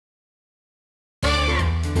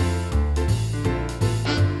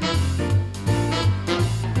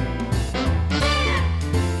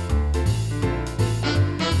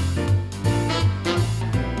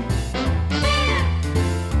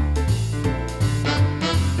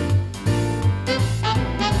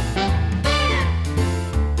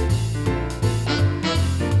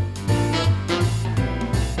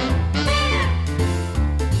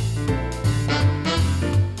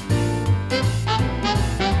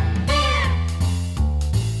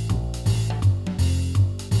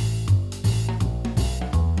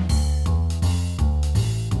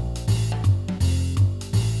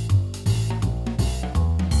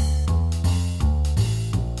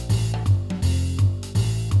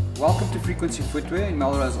Welcome to Frequency Footwear in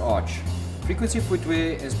Melrose Arch. Frequency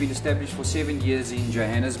Footwear has been established for 7 years in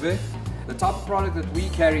Johannesburg. The type of product that we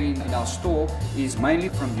carry in our store is mainly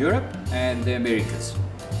from Europe and the Americas.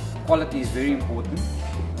 Quality is very important,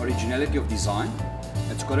 originality of design,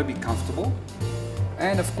 it's got to be comfortable,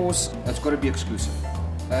 and of course it's got to be exclusive.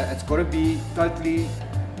 It's got to be totally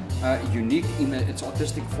unique in its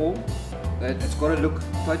artistic form. It's got to look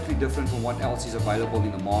totally different from what else is available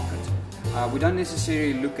in the market. We don't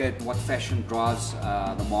necessarily look at what fashion drives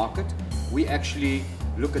the market. We actually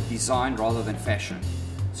look at design rather than fashion.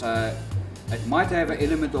 So it might have an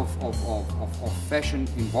element of fashion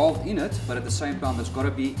involved in it, but at the same time there's got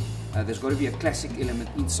to be a classic element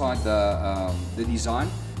inside the design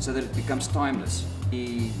so that it becomes timeless.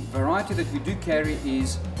 The variety that we do carry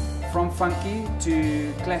is from funky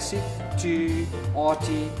to classic to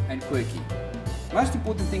arty and quirky. Most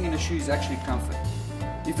important thing in a shoe is actually comfort.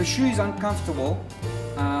 If a shoe is uncomfortable,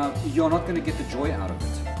 you're not going to get the joy out of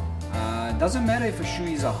it. It doesn't matter if a shoe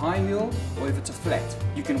is a high heel or if it's a flat.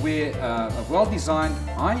 You can wear a well-designed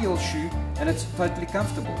high heel shoe and it's totally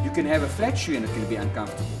comfortable. You can have a flat shoe and it can be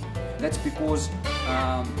uncomfortable. That's because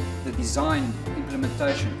the design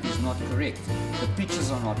implementation is not correct. The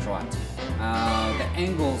pitches are not right. The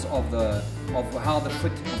angles of how the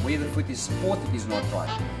foot, where the foot is supported is not right.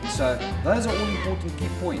 So those are all important key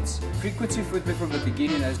points. Frequency Footwear from the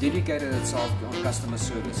beginning has dedicated itself on customer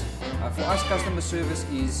service. For us, customer service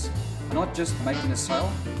is not just making a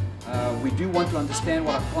sale. We do want to understand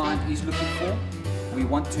what our client is looking for. We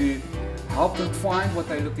want to help them find what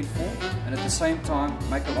they're looking for, and at the same time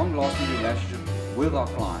make a long-lasting relationship with our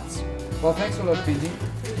clients. Well, thanks a lot, Pindy.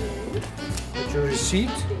 That's your receipt.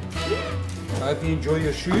 I hope you enjoy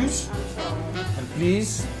your shoes, and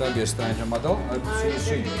please don't be a stranger, my dog. I hope to see you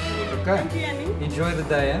soon. Okay? Enjoy the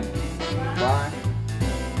day, eh? Bye.